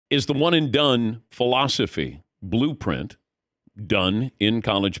is the one and done philosophy blueprint done in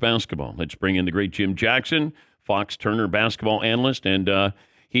college basketball? Let's bring in the great Jim Jackson, Fox Turner basketball analyst, and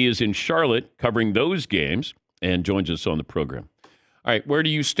he is in Charlotte covering those games and joins us on the program. All right, where do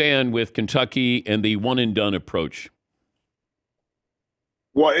you stand with Kentucky and the one and done approach?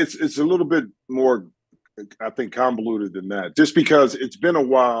 Well, it's a little bit more, I think, convoluted than that. Just because it's been a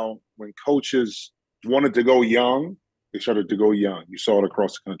while when coaches wanted to go young, they started to go young. You saw it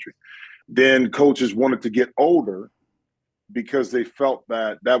across the country. Then coaches wanted to get older because they felt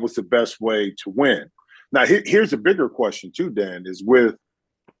that that was the best way to win. Now, here's a bigger question too, Dan, is with,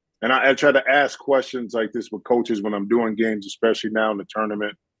 and I try to ask questions like this with coaches when I'm doing games, especially now in the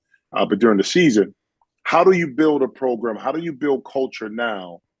tournament, but during the season. How do you build a program? How do you build culture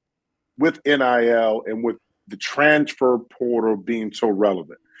now with NIL and with the transfer portal being so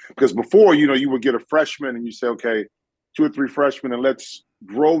relevant? Because before, you would get a freshman and you say, okay, 2 or 3 freshmen, and let's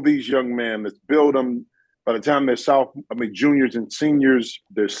grow these young men. Let's build them. By the time they're juniors and seniors,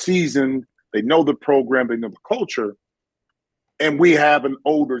 they're seasoned. They know the program. They know the culture. And we have an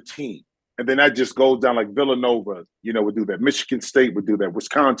older team. And then that just goes down like Villanova, would do that. Michigan State would do that.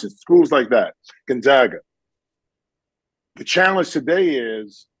 Wisconsin, schools like that. Gonzaga. The challenge today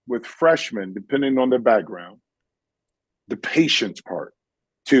is with freshmen, depending on their background, the patience part.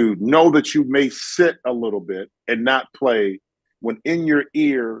 To know that you may sit a little bit and not play when in your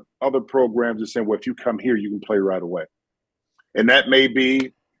ear other programs are saying, well, if you come here, you can play right away. And that may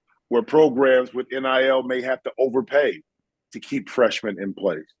be where programs with NIL may have to overpay to keep freshmen in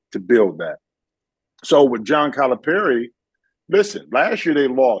place, to build that. So with John Calipari, listen, last year they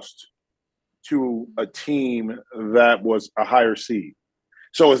lost to a team that was a higher seed.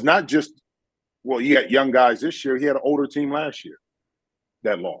 So it's not just, well, you got young guys this year. He had an older team last year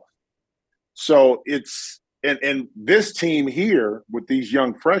that lost. So it's, and this team here with these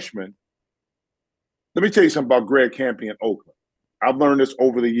young freshmen, let me tell you something about Greg Kampe in Oakland. I've learned this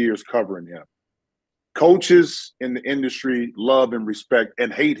over the years covering him. Coaches in the industry love and respect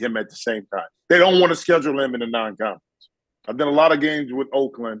and hate him at the same time. They don't want to schedule him in the non-conference. I've done a lot of games with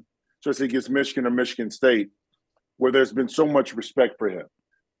Oakland, especially against Michigan or Michigan State, where there's been so much respect for him.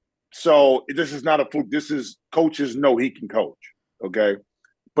 So this is not a fluke. This is coaches know he can coach, okay?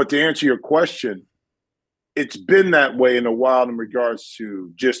 But to answer your question, it's been that way in a while in regards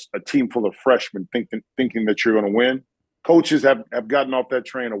to just a team full of freshmen thinking that you're going to win. Coaches have gotten off that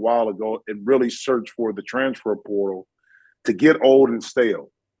train a while ago and really searched for the transfer portal to get old and stay old.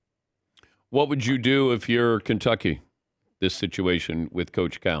 What would you do if you're Kentucky, this situation with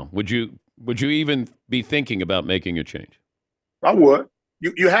Coach Cal? Would you even be thinking about making a change? I would.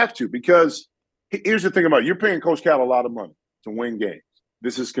 You have to, because here's the thing about it. You're paying Coach Cal a lot of money to win games.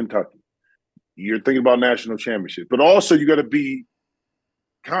 This is Kentucky. You're thinking about national championship. But also you got to be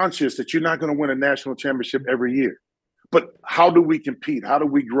conscious that you're not going to win a national championship every year. But how do we compete? How do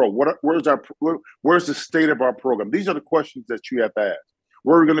we grow? Where's the state of our program? These are the questions that you have to ask.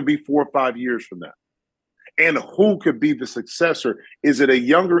 Where are we going to be 4 or 5 years from now? And who could be the successor? Is it a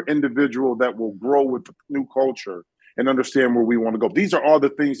younger individual that will grow with the new culture and understand where we want to go? These are all the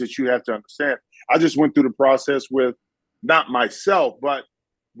things that you have to understand. I just went through the process with, not myself, but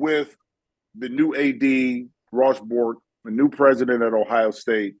with the new AD, Ross Bork, the new president at Ohio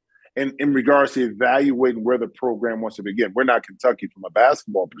State, and in regards to evaluating where the program wants to begin. We're not Kentucky from a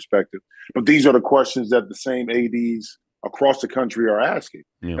basketball perspective, but these are the questions that the same ADs across the country are asking.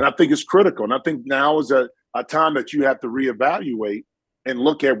 Yeah. And I think it's critical. And I think now is a time that you have to reevaluate and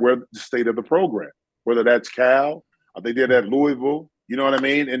look at where the state of the program, whether that's Cal, they did at Louisville, you know what I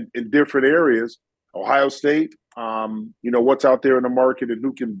mean, in different areas, Ohio State, what's out there in the market and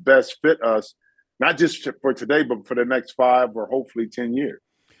who can best fit us, not just for today, but for the next 5 or hopefully 10 years.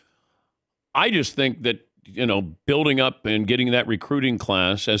 I just think that, building up and getting that recruiting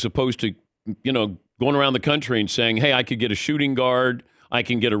class as opposed to, going around the country and saying, hey, I could get a shooting guard, I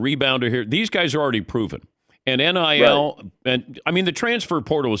can get a rebounder here. These guys are already proven. And NIL, right. And I mean, the transfer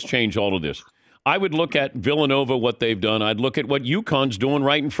portal has changed all of this. I would look at Villanova, what they've done. I'd look at what UConn's doing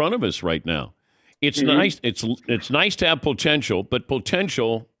right in front of us right now. It's nice. It's nice to have potential, but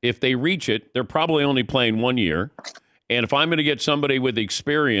potential, if they reach it, they're probably only playing 1 year. And if I'm going to get somebody with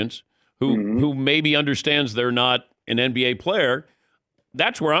experience who maybe understands they're not an NBA player,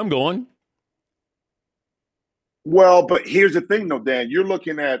 that's where I'm going. Well, but here's the thing, though, Dan. You're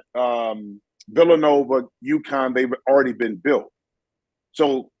looking at Villanova, UConn. They've already been built,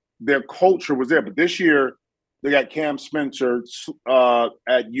 so their culture was there. But this year, they got Cam Spencer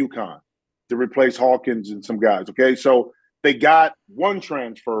at UConn to replace Hawkins and some guys, okay? So they got one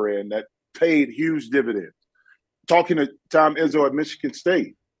transfer in that paid huge dividends. Talking to Tom Izzo at Michigan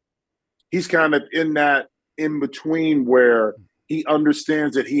State, he's kind of in that in between where he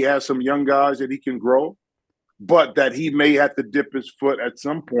understands that he has some young guys that he can grow, but that he may have to dip his foot at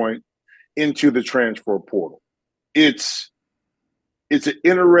some point into the transfer portal. It's an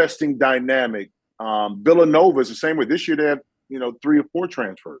interesting dynamic. Villanova is the same way. This year they had 3 or 4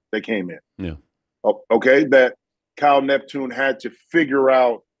 transfers that came in. Yeah. Okay, that Kyle Neptune had to figure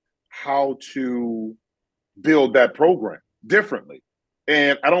out how to build that program differently.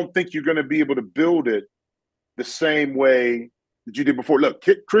 And I don't think you're going to be able to build it the same way that you did before. Look,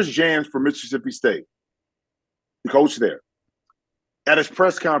 Chris Jans from Mississippi State, the coach there, at his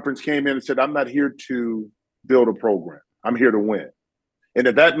press conference came in and said, I'm not here to build a program. I'm here to win. And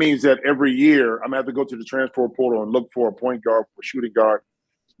if that means that every year I'm going to have to go to the transfer portal and look for a point guard, for a shooting guard,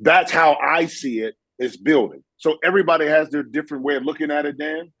 that's how I see it as building. So everybody has their different way of looking at it,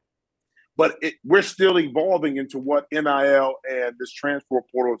 Dan. But we're still evolving into what NIL and this transfer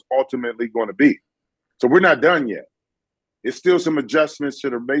portal is ultimately going to be. So we're not done yet. It's still some adjustments to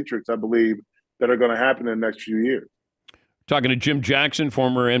the matrix, I believe, that are going to happen in the next few years. Talking to Jim Jackson,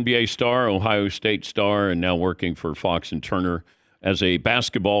 former NBA star, Ohio State star, and now working for Fox and Turner as a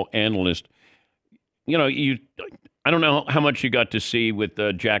basketball analyst. I don't know how much you got to see with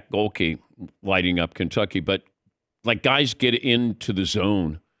Jack Golke lighting up Kentucky, but like guys get into the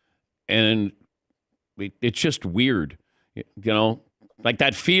zone, and it's just weird, like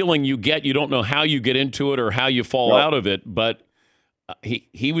that feeling you get. You don't know how you get into it or how you fall out of it, but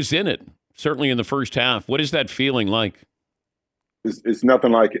he was in it, certainly in the first half. What is that feeling like? It's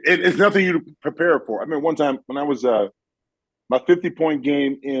nothing like it. It's nothing you prepare for. I mean, one time when I was my 50-point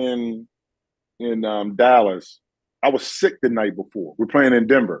game in Dallas, I was sick the night before. We're playing in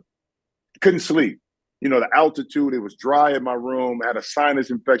Denver. Couldn't sleep. The altitude, it was dry in my room. I had a sinus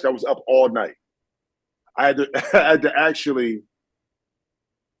infection. I was up all night. I had to actually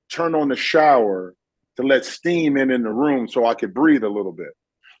turn on the shower to let steam in the room so I could breathe a little bit.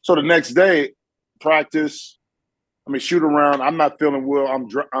 So the next day, practice, shoot around. I'm not feeling well.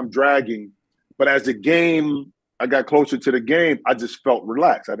 I'm dragging. But as I got closer to the game, I just felt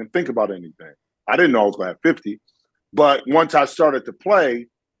relaxed. I didn't think about anything. I didn't know I was going to have 50. But once I started to play,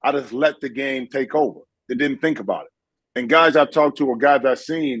 I just let the game take over and didn't think about it. And guys I've talked to or guys I've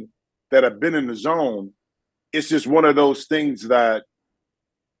seen that have been in the zone, it's just one of those things that,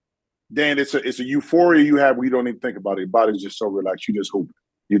 Dan, it's a euphoria you have where you don't even think about it. Your body's just so relaxed. You just hoop.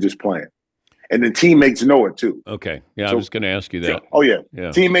 You're just playing. And the teammates know it too. Okay. Yeah, so, I was going to ask you that. Oh,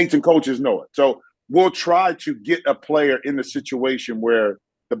 yeah. Teammates and coaches know it. So we'll try to get a player in a situation where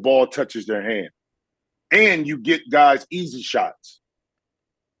the ball touches their hand. And you get guys easy shots.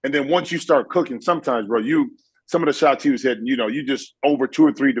 And then once you start cooking, sometimes, bro, some of the shots he was hitting, you just over 2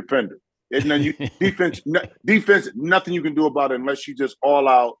 or 3 defenders. And then defense, nothing you can do about it unless you just all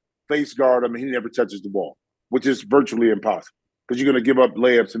out face guard him and he never touches the ball, which is virtually impossible because you're going to give up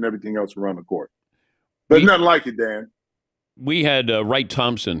layups and everything else around the court. There's nothing like it, Dan. We had Wright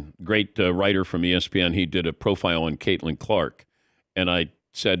Thompson, great writer from ESPN. He did a profile on Caitlin Clark. And I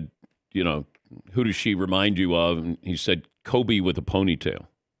said, who does she remind you of? And he said, Kobe with a ponytail.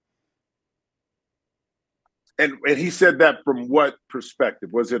 And he said that from what perspective?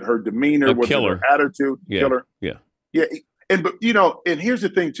 Was it her demeanor? Was killer. It her attitude? Yeah. Killer? Yeah. Yeah. And here's the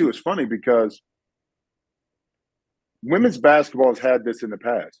thing too. It's funny because women's basketball has had this in the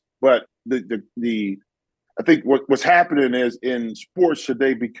past, but I think what's happening is in sports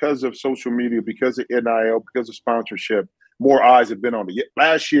today, because of social media, because of NIL, because of sponsorship, more eyes have been on it.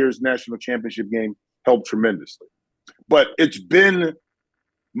 Last year's national championship game helped tremendously, but it's been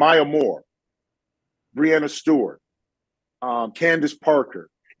Maya Moore, Breanna Stewart, Candace Parker.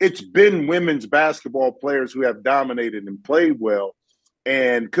 It's been women's basketball players who have dominated and played well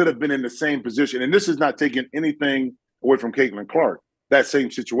and could have been in the same position. And this is not taking anything away from Caitlin Clark, that same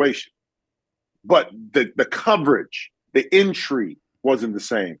situation. But the coverage, the intrigue wasn't the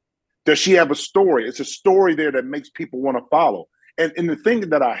same. Does she have a story? It's a story there that makes people want to follow. And the thing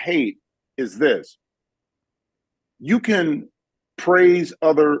that I hate is this. You can praise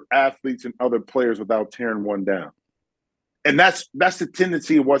other athletes and other players without tearing one down. And that's the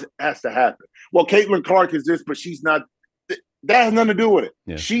tendency of what has to happen. Well, Caitlin Clark is this, but she's not. That has nothing to do with it.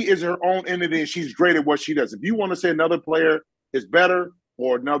 Yeah. She is her own entity, and she's great at what she does. If you want to say another player is better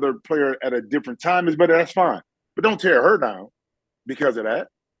or another player at a different time is better, that's fine. But don't tear her down because of that.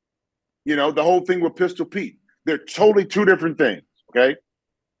 The whole thing with Pistol Pete. They're totally 2 different things, okay?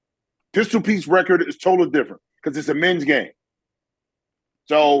 Pistol Pete's record is totally different because it's a men's game.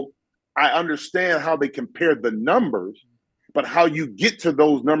 So I understand how they compare the numbers, but how you get to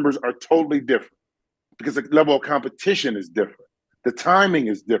those numbers are totally different because the level of competition is different. The timing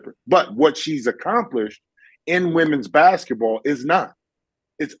is different. But what she's accomplished in women's basketball is not.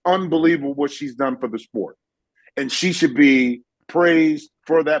 It's unbelievable what she's done for the sport. And she should be praised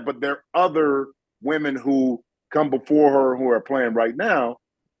for that. But there are other women who come before her who are playing right now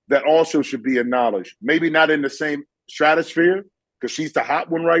that also should be acknowledged. Maybe not in the same stratosphere because she's the hot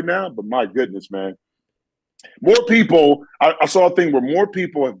one right now, but my goodness, man. More people, I saw a thing where more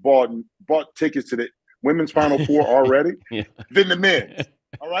people have bought tickets to the women's Final Four already than the men's.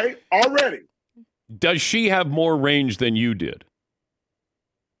 All right? Already. Does she have more range than you did?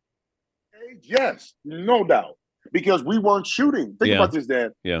 Yes, no doubt. Because we weren't shooting. Think about this,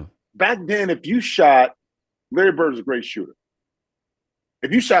 Dan. Yeah. Back then, if you shot, Larry Bird is a great shooter.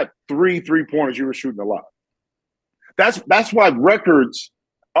 If you shot 3-pointers, you were shooting a lot. That's why records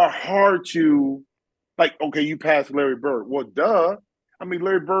are hard to, like, okay, you passed Larry Bird. Well, duh. I mean,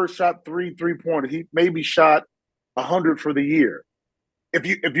 Larry Bird shot 3-pointers. He maybe shot 100 for the year. If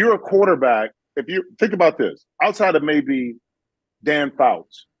you're a quarterback, think about this, outside of maybe Dan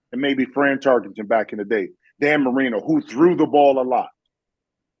Fouts and maybe Fran Tarkenton back in the day, Dan Marino, who threw the ball a lot.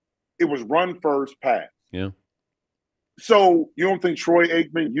 It was run first, pass. Yeah. So you don't think Troy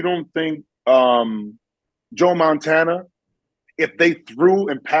Aikman, you don't think Joe Montana, if they threw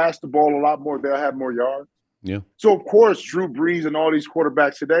and passed the ball a lot more, they'll have more yards? Yeah. So, of course, Drew Brees and all these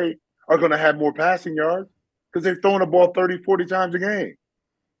quarterbacks today are going to have more passing yards because they're throwing the ball 30, 40 times a game.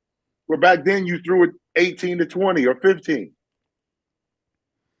 Where back then you threw it 18 to 20 or 15.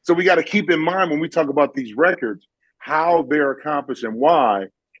 So we got to keep in mind when we talk about these records, how they're accomplished and why.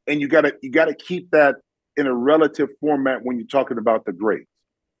 And you got to keep that in a relative format when you're talking about the greats.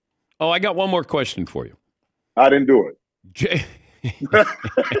 Oh, I got one more question for you. I didn't do it.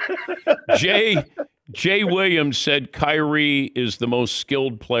 Jay Williams said Kyrie is the most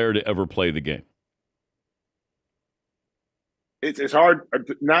skilled player to ever play the game. It's hard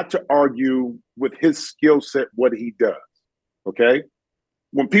not to argue with his skill set, what he does, okay?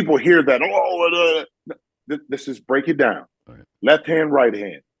 When people hear that, let's just break it down. Right. Left hand, right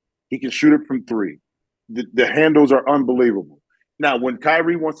hand. He can shoot it from three. The handles are unbelievable. Now, when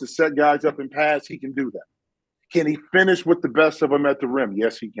Kyrie wants to set guys up and pass, he can do that. Can he finish with the best of them at the rim?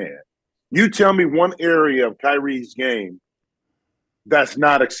 Yes, he can. You tell me one area of Kyrie's game that's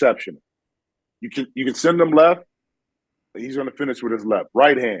not exceptional. You can send him left, he's going to finish with his left.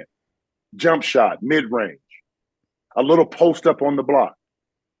 Right hand, jump shot, mid-range, a little post up on the block.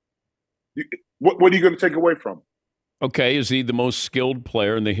 What are you going to take away from him? Okay, is he the most skilled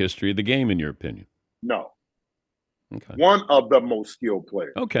player in the history of the game, in your opinion? No. Okay. One of the most skilled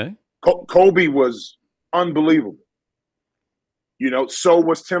players. Okay. Kobe was unbelievable. So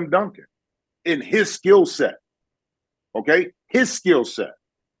was Tim Duncan in his skill set. Okay? His skill set.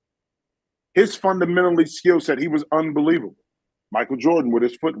 His fundamentally skill set, he was unbelievable. Michael Jordan with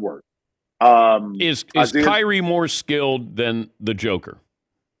his footwork. Is Kyrie more skilled than the Joker?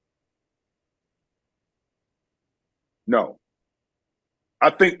 No. I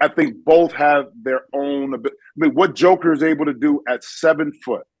think both have their own ability. I mean, what Joker is able to do at 7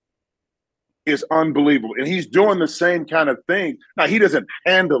 foot is unbelievable. And he's doing the same kind of thing. Now, he doesn't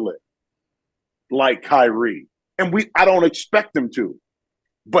handle it like Kyrie. And I don't expect him to.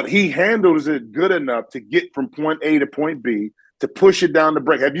 But he handles it good enough to get from point A to point B, to push it down the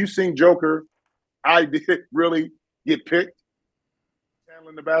break. Have you seen Joker? I did really get picked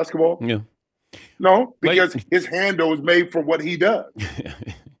handling the basketball? Yeah. No, because his handle is made for what he does.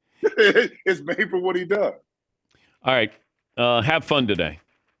 It's made for what he does. All right. Have fun today.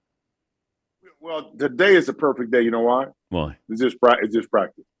 Well, today is a perfect day. You know why? Why? It's just practice.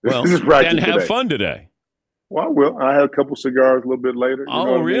 Well, it's just practice then have today. fun today. Well, I will. I had a couple cigars a little bit later.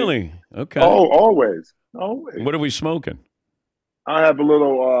 Oh, really? I mean? Okay. Oh, always. Always. What are we smoking? I have a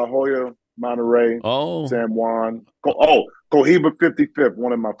little Hoya Monterey, San Juan. Cohiba 55th,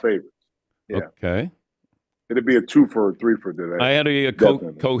 one of my favorites. Yeah. Okay. It'd be a 2 for a 3 for today. I had a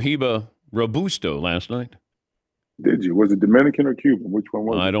Cohiba Robusto last night. Did you? Was it Dominican or Cuban? Which one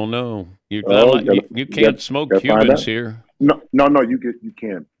was it? I don't know. You can't smoke Cubans here. No. You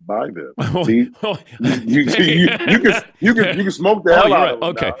can't buy them. See? you can smoke the hell out of them.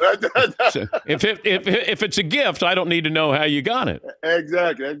 Okay. So if it's a gift, I don't need to know how you got it.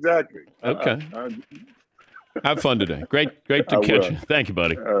 Exactly. Okay. Have fun today. Great to catch you. Thank you,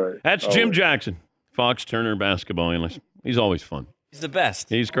 buddy. All right. That's Jim Jackson, Fox Turner basketball analyst. He's always fun. He's the best.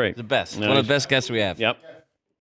 He's great. He's the best. No, One of the best guests we have. Yep.